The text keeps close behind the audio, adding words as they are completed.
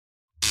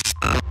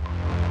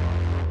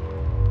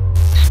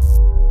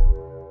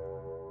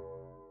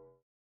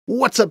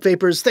What's up,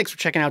 vapors? Thanks for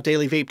checking out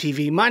Daily Vape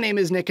TV. My name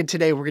is Nick, and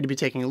today we're going to be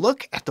taking a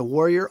look at the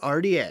Warrior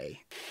RDA.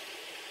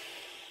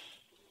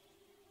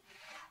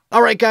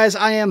 Alright guys,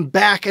 I am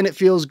back and it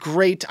feels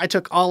great. I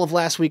took all of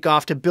last week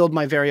off to build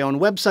my very own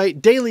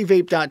website,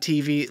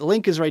 dailyvape.tv.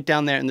 Link is right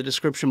down there in the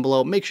description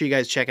below. Make sure you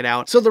guys check it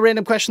out. So the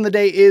random question of the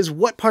day is,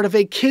 what part of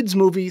a kid's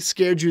movie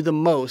scared you the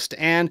most?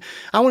 And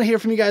I want to hear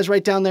from you guys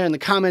right down there in the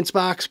comments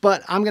box,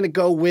 but I'm going to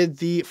go with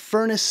the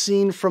furnace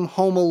scene from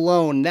Home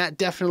Alone. That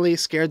definitely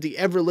scared the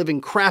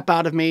ever-living crap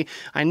out of me.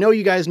 I know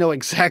you guys know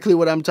exactly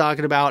what I'm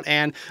talking about,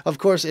 and of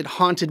course it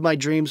haunted my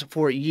dreams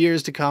for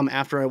years to come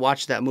after I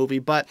watched that movie.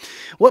 But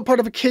what part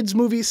of a kid's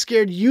movie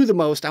scared you the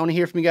most? I want to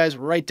hear from you guys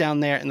right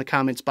down there in the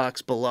comments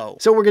box below.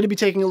 So we're going to be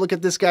taking a look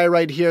at this guy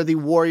right here, the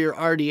Warrior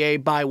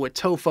RDA by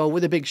Wotofo,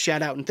 with a big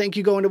shout out and thank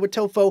you going to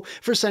Wotofo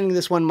for sending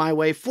this one my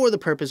way for the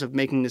purpose of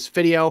making this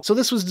video. So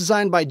this was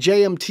designed by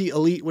JMT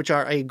Elite, which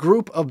are a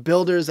group of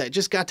builders that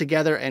just got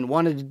together and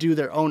wanted to do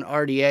their own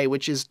RDA,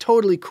 which is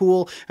totally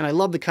cool, and I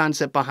love the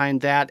concept behind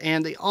that.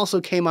 And they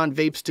also came on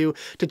Vape Stew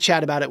to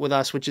chat about it with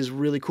us, which is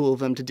really cool of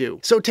them to do.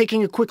 So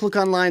taking a quick look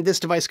online, this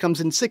device comes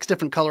in 6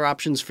 different color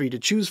options for you to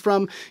choose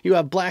from. You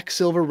have black,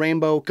 silver,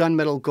 rainbow,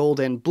 gunmetal, gold,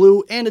 and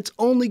blue, and it's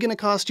only going to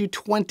cost you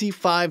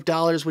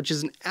 $25, which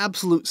is an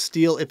absolute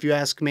steal if you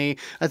ask me.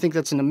 I think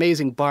that's an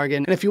amazing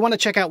bargain. And if you want to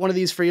check out one of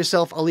these for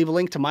yourself, I'll leave a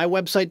link to my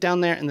website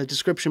down there in the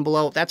description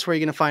below. That's where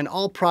you're going to find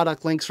all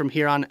product links from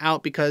here on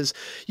out because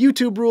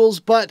YouTube rules.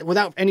 But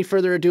without any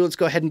further ado, let's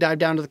go ahead and dive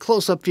down to the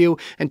close-up view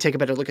and take a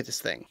better look at this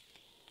thing.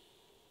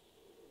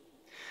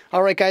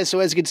 Alright guys, so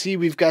as you can see,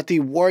 we've got the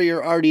Warrior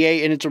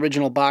RDA in its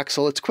original box,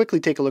 so let's quickly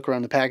take a look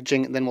around the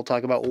packaging, and then we'll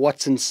talk about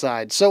what's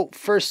inside. So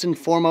first and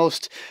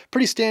foremost,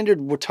 pretty standard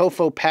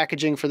Wotofo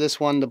packaging for this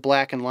one, the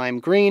black and lime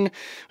green.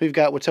 We've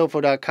got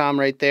Wotofo.com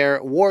right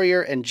there,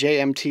 Warrior and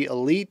JMT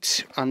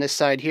Elite. On this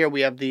side here,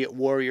 we have the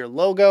Warrior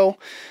logo.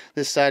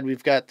 This side,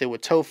 we've got the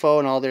Wotofo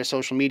and all their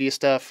social media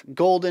stuff.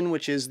 Golden,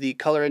 which is the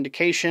color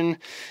indication.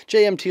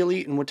 JMT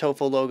Elite and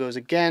Wotofo logos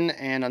again.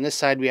 And on this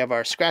side, we have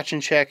our scratch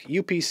and check,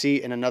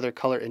 UPC, and another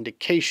color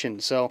indication.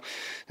 So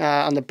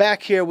on the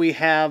back here, we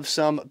have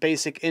some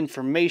basic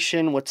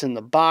information, what's in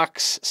the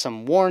box,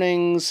 some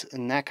warnings,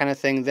 and that kind of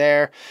thing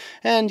there.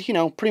 And, you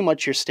know, pretty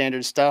much your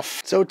standard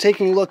stuff. So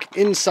taking a look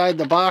inside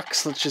the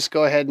box, let's just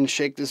go ahead and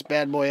shake this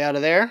bad boy out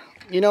of there.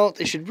 You know,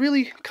 they should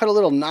really cut a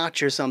little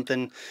notch or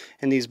something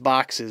in these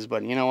boxes,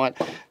 but you know what?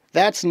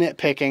 That's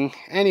nitpicking.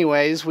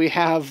 Anyways, we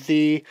have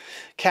the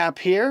cap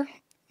here,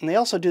 and they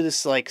also do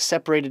this like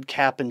separated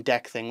cap and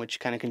deck thing,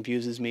 which kind of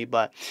confuses me,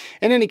 but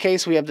in any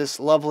case, we have this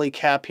lovely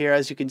cap here,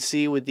 as you can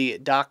see, with the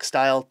dock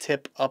style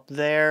tip up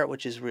there,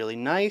 which is really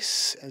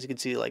nice. As you can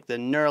see, like the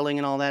knurling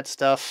and all that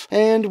stuff.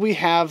 And we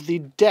have the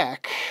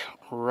deck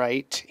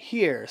right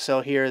here.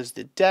 So here is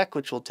the deck,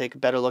 which we'll take a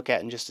better look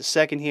at in just a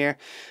second here.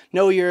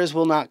 No, yours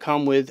will not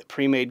come with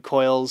pre-made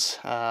coils.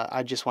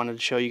 I just wanted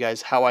to show you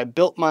guys how I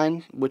built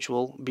mine, which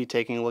we'll be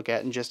taking a look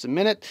at in just a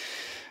minute.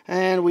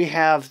 And we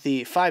have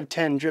the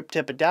 510 drip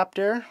tip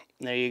adapter.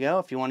 There you go,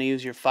 if you want to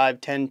use your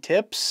 510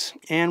 tips.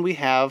 And we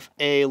have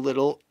a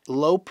little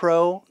Low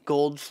Pro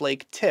gold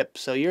flake tip.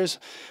 So yours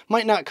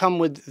might not come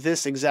with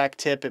this exact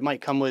tip. It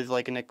might come with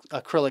like an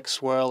acrylic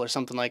swirl or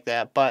something like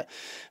that. But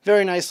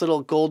very nice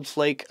little gold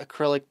flake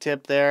acrylic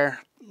tip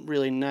there.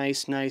 Really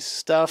nice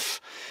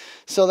stuff.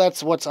 So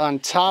that's what's on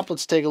top.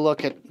 Let's take a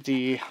look at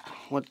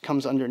what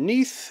comes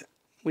underneath.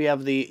 We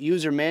have the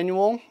user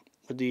manual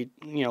with the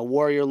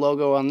Warrior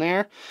logo on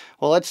there.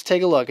 Well, let's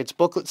take a look. It's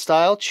booklet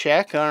style,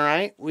 check. All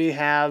right, we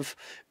have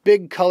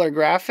big color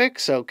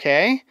graphics,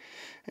 okay,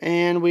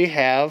 and we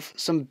have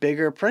some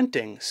bigger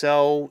printing.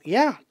 So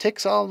yeah,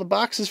 ticks all the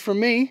boxes for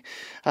me.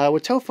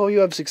 Wotofo, you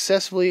have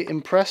successfully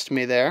impressed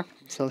me there.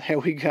 So there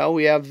we go.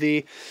 We have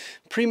the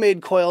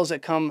pre-made coils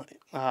that come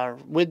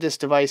with this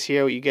device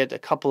here. You get a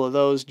couple of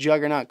those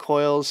Juggernaut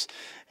coils,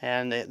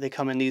 and they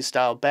come in these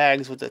style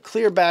bags with the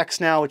clear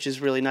backs now, which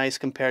is really nice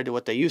compared to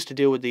what they used to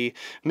do with the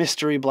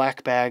mystery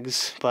black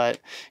bags. But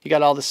you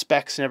got all the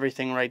specs and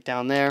everything right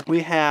down there.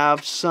 We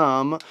have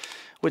some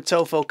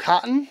Wotofo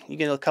cotton. You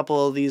get a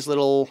couple of these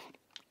little,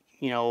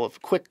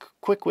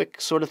 quick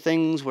sort of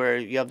things where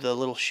you have the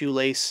little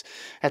shoelace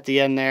at the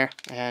end there.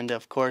 And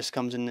of course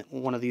comes in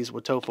one of these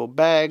Wotofo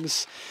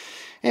bags.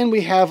 And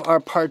we have our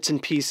parts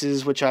and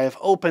pieces, which I have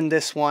opened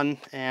this one,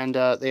 and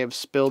they have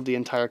spilled the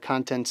entire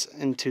contents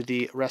into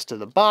the rest of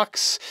the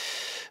box.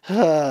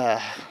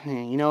 This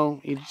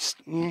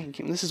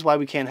is why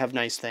we can't have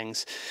nice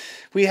things.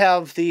 We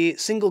have the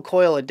single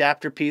coil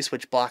adapter piece,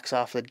 which blocks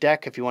off the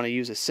deck if you want to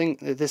use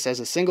this as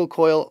a single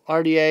coil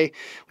RDA.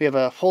 We have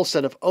a whole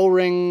set of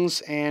O-rings,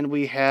 and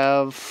we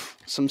have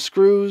some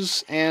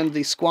screws and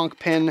the squonk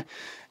pin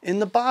in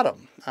the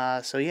bottom.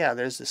 So yeah,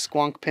 there's the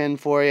squonk pin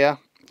for you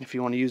if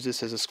you want to use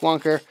this as a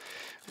squonker.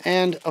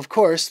 And of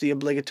course, the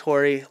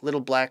obligatory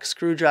little black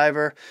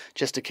screwdriver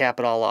just to cap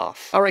it all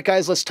off. All right,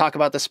 guys, let's talk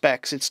about the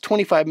specs. It's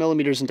 25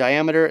 millimeters in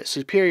diameter,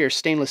 superior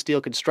stainless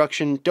steel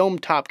construction, dome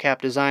top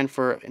cap design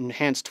for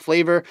enhanced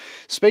flavor,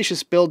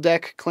 spacious build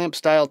deck, clamp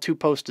style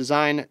 2-post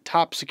design,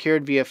 top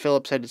secured via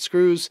Phillips headed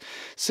screws,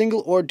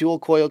 single or dual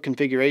coil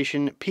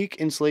configuration, peak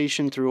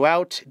insulation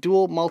throughout,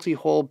 dual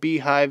multi-hole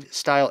beehive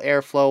style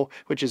airflow,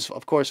 which is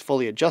of course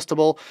fully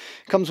adjustable.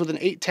 Comes with an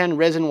 810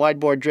 resin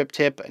wideboard drip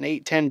tip, an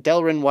 810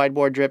 Delrin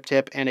wideboard drip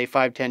tip, and a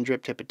 510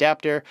 drip tip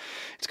adapter.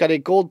 It's got a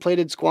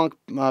gold-plated Squonk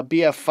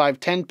BF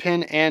 510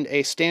 pin and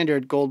a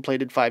standard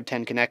gold-plated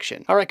 510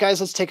 connection. All right,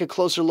 guys, let's take a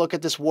closer look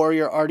at this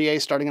Warrior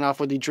RDA, starting off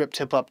with the drip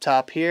tip up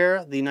top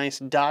here. The nice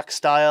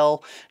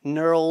dock-style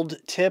knurled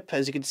tip.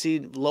 As you can see,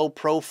 low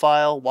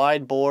profile,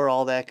 wide bore,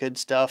 all that good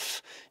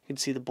stuff. You can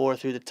see the bore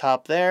through the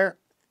top there.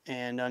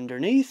 And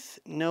underneath,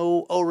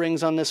 no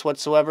O-rings on this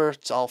whatsoever.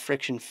 It's all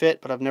friction fit,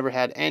 but I've never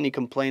had any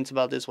complaints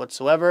about this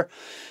whatsoever.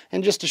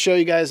 And just to show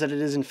you guys that it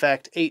is in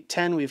fact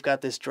 810, we've got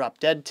this drop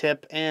dead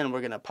tip, and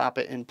we're gonna pop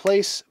it in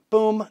place.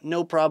 Boom,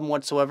 no problem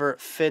whatsoever.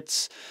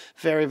 Fits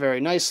very,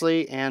 very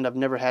nicely, and I've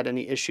never had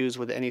any issues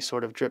with any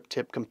sort of drip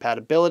tip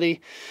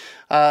compatibility.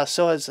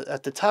 So as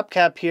at the top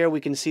cap here,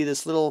 we can see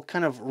this little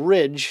kind of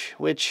ridge,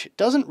 which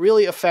doesn't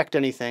really affect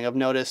anything. I've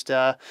noticed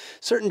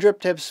certain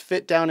drip tips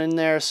fit down in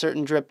there,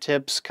 certain drip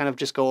tips kind of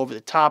just go over the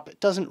top. It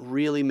doesn't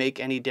really make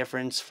any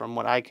difference from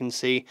what I can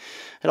see.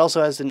 It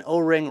also has an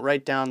O-ring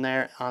right down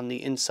there on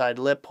the inside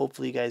lip.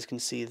 Hopefully you guys can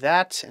see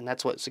that, and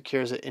that's what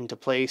secures it into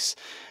place.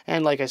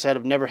 And like I said,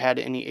 I've never had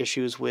any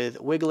issues with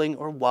wiggling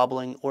or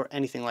wobbling or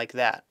anything like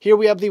that. Here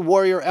we have the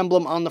Warrior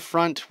emblem on the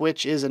front,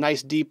 which is a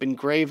nice deep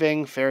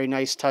engraving. Very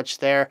nice touch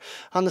there.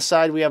 On the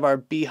side, we have our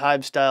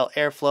beehive style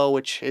airflow,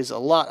 which is a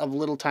lot of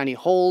little tiny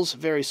holes.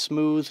 Very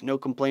smooth, no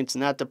complaints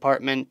in that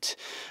department.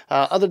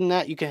 Other than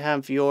that, you can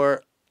have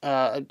your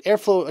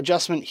airflow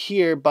adjustment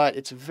here, but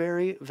it's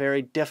very,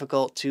 very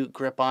difficult to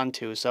grip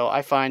onto. So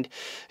I find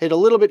it a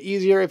little bit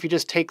easier if you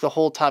just take the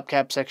whole top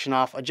cap section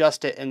off,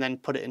 adjust it, and then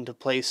put it into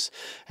place,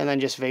 and then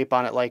just vape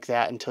on it like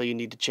that until you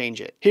need to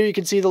change it. Here you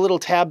can see the little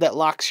tab that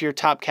locks your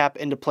top cap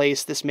into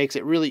place. This makes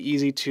it really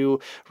easy to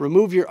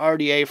remove your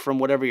RDA from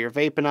whatever you're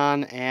vaping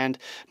on, and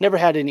never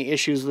had any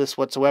issues with this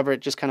whatsoever.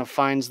 It just kind of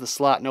finds the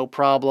slot no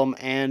problem.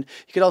 And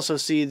you can also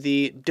see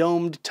the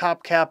domed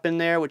top cap in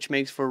there, which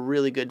makes for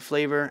really good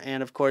flavor,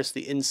 and of course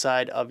the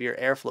inside of your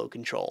airflow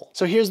control.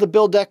 So here's the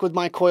build deck with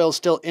my coils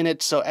still in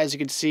it. So as you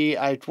can see,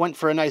 I went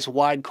for a nice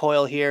wide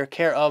coil here,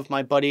 care of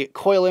my buddy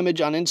Coil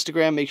Image on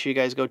Instagram. Make sure you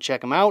guys go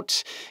check him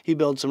out. He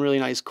builds some really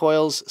nice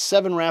coils.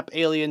 7 wrap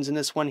aliens in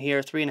this one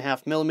here,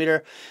 3.5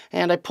 millimeter.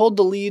 And I pulled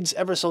the leads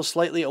ever so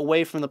slightly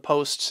away from the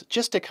posts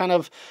just to kind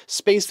of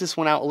space this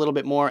one out a little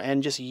bit more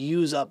and just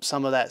use up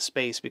some of that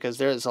space, because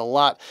there's a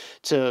lot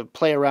to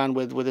play around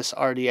with this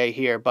RDA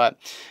here. But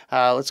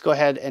let's go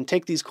ahead and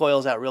take these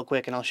coils out real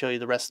quick, and I'll show you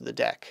the rest of the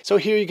deck. So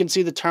here you can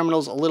see the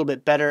terminals a little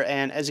bit better,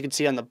 and as you can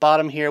see on the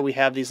bottom here, we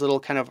have these little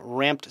kind of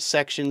ramped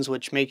sections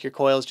which make your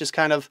coils just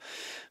kind of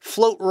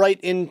float right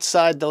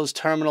inside those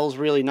terminals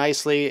really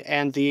nicely.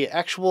 And the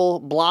actual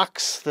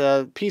blocks,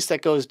 the piece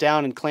that goes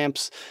down and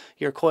clamps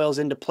your coils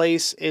into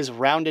place, is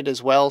rounded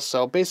as well.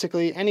 So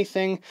basically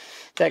anything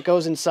that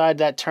goes inside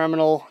that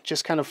terminal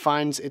just kind of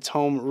finds its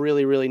home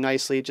really, really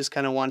nicely. It just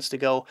kind of wants to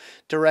go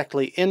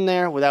directly in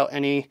there without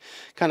any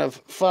kind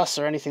of fuss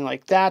or anything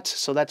like that.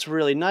 So that's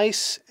really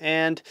nice.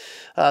 And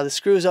the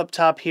screws up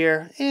top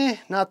here,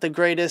 not the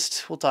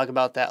greatest. We'll talk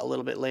about that a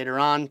little bit later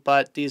on,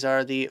 but these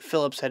are the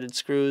Phillips headed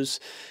screws.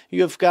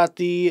 You've got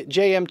the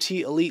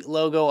JMT Elite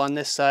logo on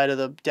this side of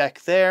the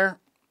deck there,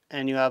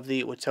 and you have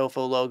the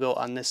Wotofo logo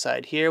on this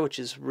side here, which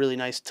is really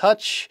nice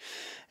touch.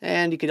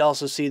 And you could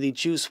also see the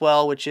juice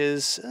well, which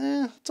is,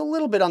 it's a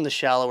little bit on the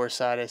shallower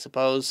side, I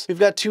suppose. We've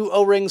got 2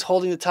 O-rings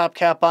holding the top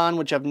cap on,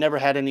 which I've never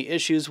had any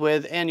issues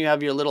with. And you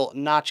have your little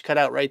notch cut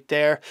out right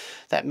there.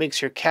 That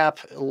makes your cap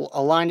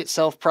align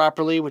itself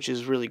properly, which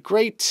is really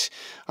great.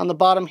 On the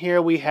bottom here,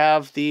 we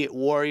have the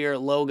Warrior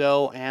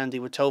logo and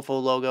the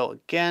Wotofo logo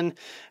again,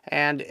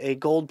 and a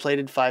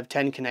gold-plated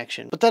 510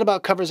 connection. But that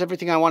about covers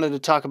everything I wanted to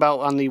talk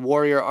about on the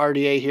Warrior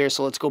RDA here.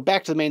 So let's go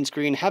back to the main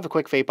screen, have a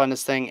quick vape on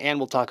this thing, and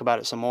we'll talk about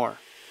it some more.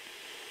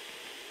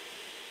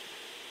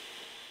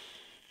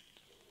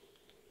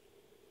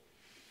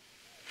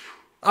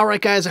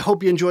 Alright guys, I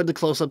hope you enjoyed the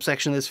close-up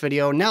section of this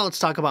video. Now let's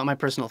talk about my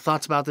personal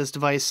thoughts about this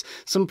device,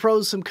 some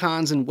pros, some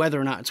cons, and whether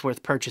or not it's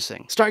worth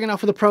purchasing. Starting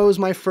off with the pros,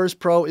 my first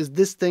pro is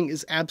this thing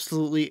is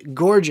absolutely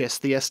gorgeous.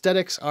 The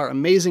aesthetics are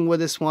amazing with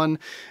this one.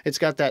 It's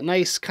got that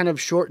nice kind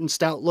of short and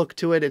stout look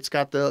to it. It's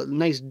got the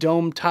nice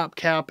dome top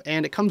cap,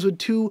 and it comes with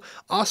 2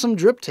 awesome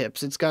drip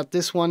tips. It's got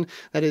this one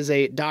that is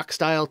a dock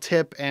style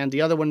tip, and the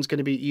other one's going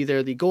to be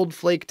either the gold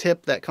flake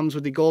tip that comes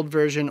with the gold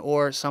version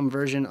or some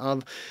version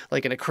of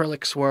like an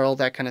acrylic swirl,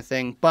 that kind of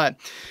thing. packaging. But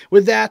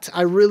with that,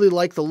 I really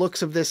like the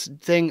looks of this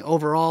thing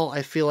overall.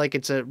 I feel like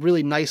it's a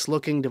really nice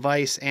looking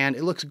device and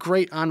it looks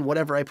great on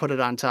whatever I put it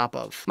on top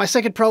of. My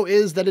second pro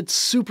is that it's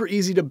super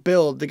easy to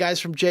build. The guys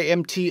from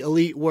JMT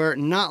Elite were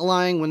not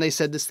lying when they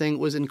said this thing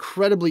was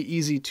incredibly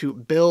easy to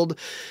build.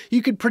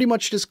 You could pretty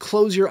much just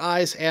close your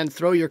eyes and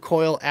throw your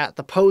coil at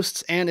the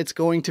posts and it's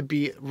going to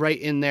be right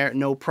in there,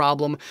 no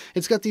problem.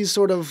 It's got these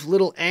sort of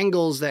little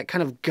angles that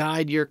kind of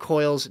guide your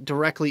coils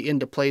directly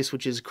into place,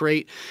 which is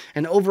great.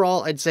 And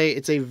overall, I'd say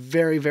it's a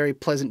very, very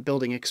pleasant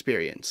building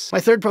experience. My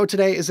third pro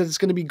today is that it's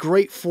going to be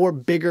great for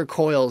bigger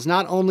coils,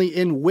 not only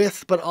in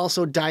width, but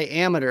also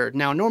diameter.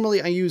 Now,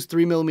 normally I use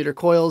 3mm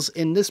coils.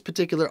 In this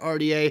particular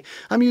RDA,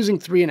 I'm using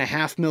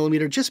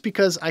 3.5mm just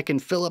because I can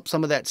fill up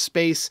some of that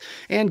space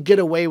and get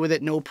away with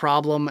it no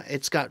problem.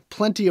 It's got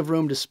plenty of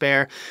room to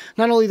spare.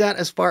 Not only that,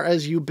 as far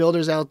as you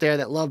builders out there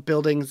that love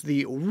building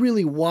the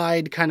really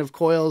wide kind of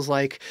coils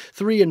like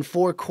 3 and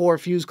 4 core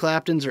fuse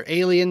Claptons or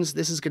Aliens,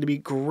 this is going to be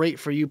great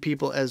for you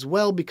people as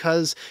well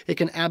because it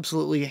can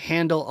absolutely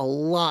handle a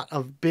lot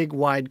of big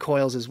wide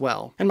coils as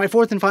well. And my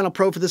fourth and final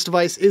pro for this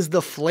device is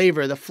the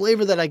flavor. The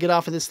flavor that I get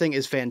off of this thing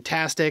is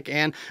fantastic,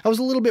 and I was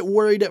a little bit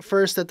worried at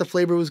first that the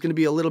flavor was going to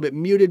be a little bit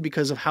muted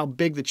because of how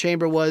big the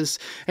chamber was,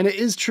 and it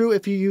is true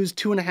if you use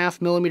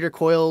 2.5mm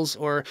coils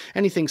or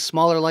anything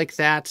smaller like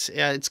that,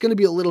 it's going to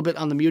be a little bit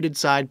on the muted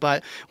side,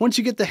 but once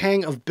you get the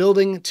hang of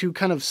building to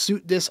kind of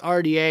suit this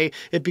RDA,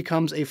 it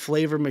becomes a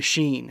flavor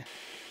machine.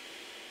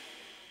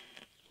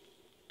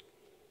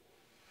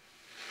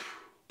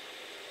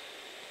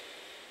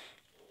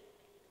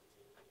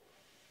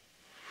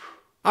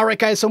 Alright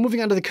guys, so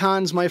moving on to the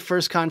cons, my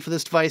first con for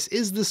this device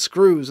is the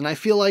screws, and I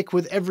feel like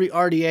with every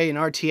RDA and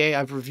RTA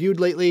I've reviewed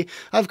lately,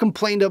 I've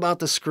complained about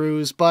the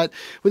screws, but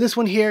with this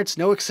one here, it's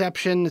no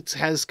exception. It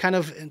has kind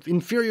of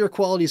inferior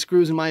quality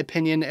screws in my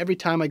opinion. Every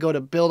time I go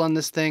to build on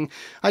this thing,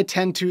 I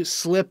tend to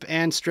slip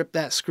and strip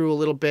that screw a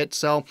little bit,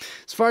 so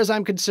as far as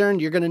I'm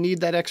concerned, you're going to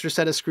need that extra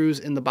set of screws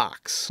in the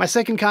box. My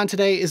second con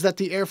today is that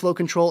the airflow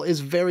control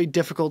is very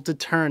difficult to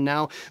turn.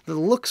 Now, the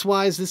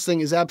looks-wise, this thing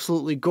is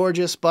absolutely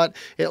gorgeous, but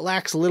it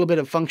lacks a little bit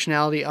of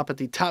functionality up at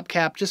the top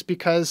cap just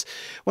because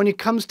when it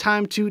comes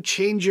time to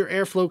change your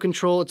airflow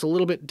control, it's a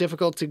little bit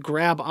difficult to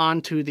grab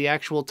onto the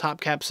actual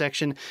top cap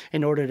section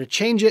in order to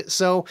change it.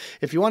 So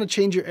if you want to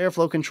change your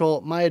airflow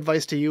control, my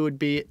advice to you would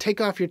be take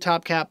off your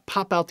top cap,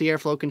 pop out the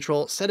airflow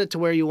control, set it to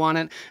where you want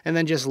it, and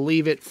then just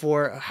leave it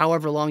for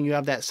however long you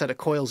have that set of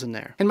coils in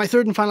there. And my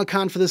third and final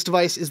con for this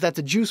device is that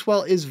the juice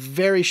well is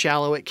very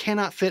shallow. It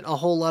cannot fit a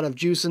whole lot of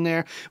juice in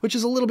there, which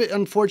is a little bit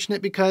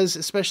unfortunate because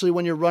especially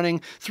when you're running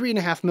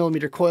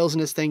 3.5mm coils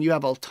in this thing, you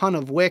have a ton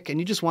of wick and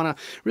you just want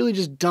to really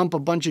just dump a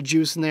bunch of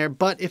juice in there.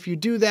 But if you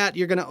do that,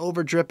 you're going to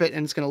over drip it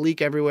and it's going to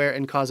leak everywhere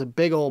and cause a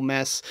big old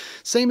mess.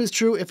 Same is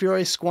true if you're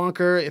a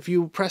squonker. If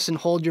you press and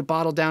hold your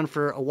bottle down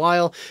for a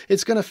while,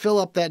 it's going to fill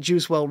up that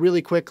juice well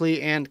really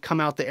quickly and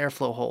come out the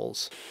airflow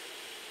holes.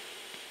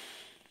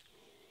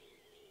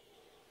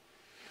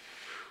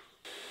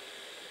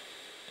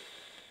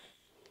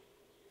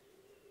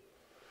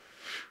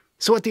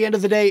 So at the end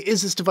of the day,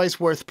 is this device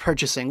worth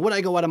purchasing? Would I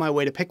go out of my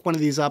way to pick one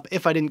of these up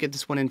if I didn't get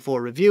this one in for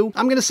review?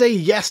 I'm going to say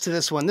yes to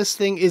this one. This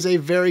thing is a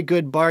very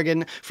good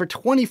bargain. For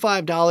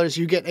 $25,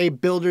 you get a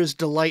builder's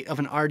delight of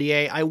an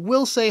RDA. I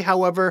will say,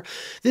 however,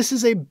 this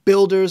is a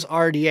builder's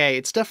RDA.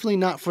 It's definitely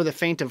not for the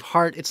faint of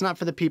heart. It's not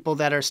for the people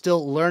that are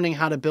still learning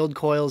how to build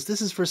coils.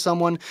 This is for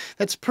someone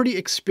that's pretty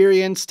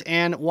experienced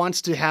and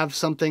wants to have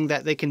something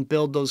that they can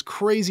build those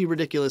crazy,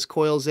 ridiculous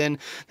coils in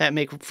that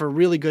make for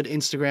really good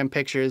Instagram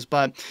pictures.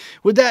 But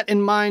with that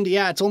in mind,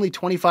 yeah, it's only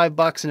 25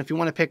 bucks, and if you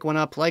want to pick one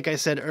up, like I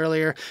said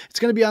earlier, it's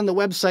going to be on the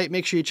website.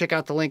 Make sure you check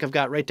out the link I've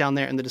got right down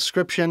there in the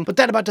description. But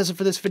that about does it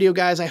for this video,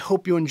 guys. I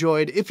hope you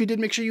enjoyed. If you did,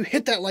 make sure you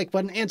hit that like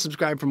button and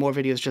subscribe for more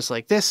videos just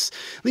like this.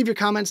 Leave your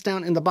comments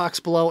down in the box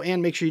below,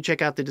 and make sure you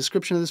check out the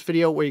description of this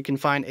video where you can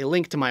find a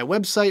link to my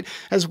website,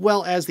 as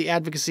well as the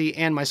advocacy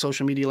and my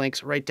social media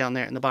links right down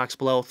there in the box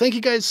below. Thank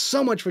you guys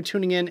so much for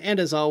tuning in, and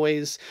as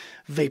always,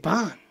 vape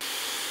on.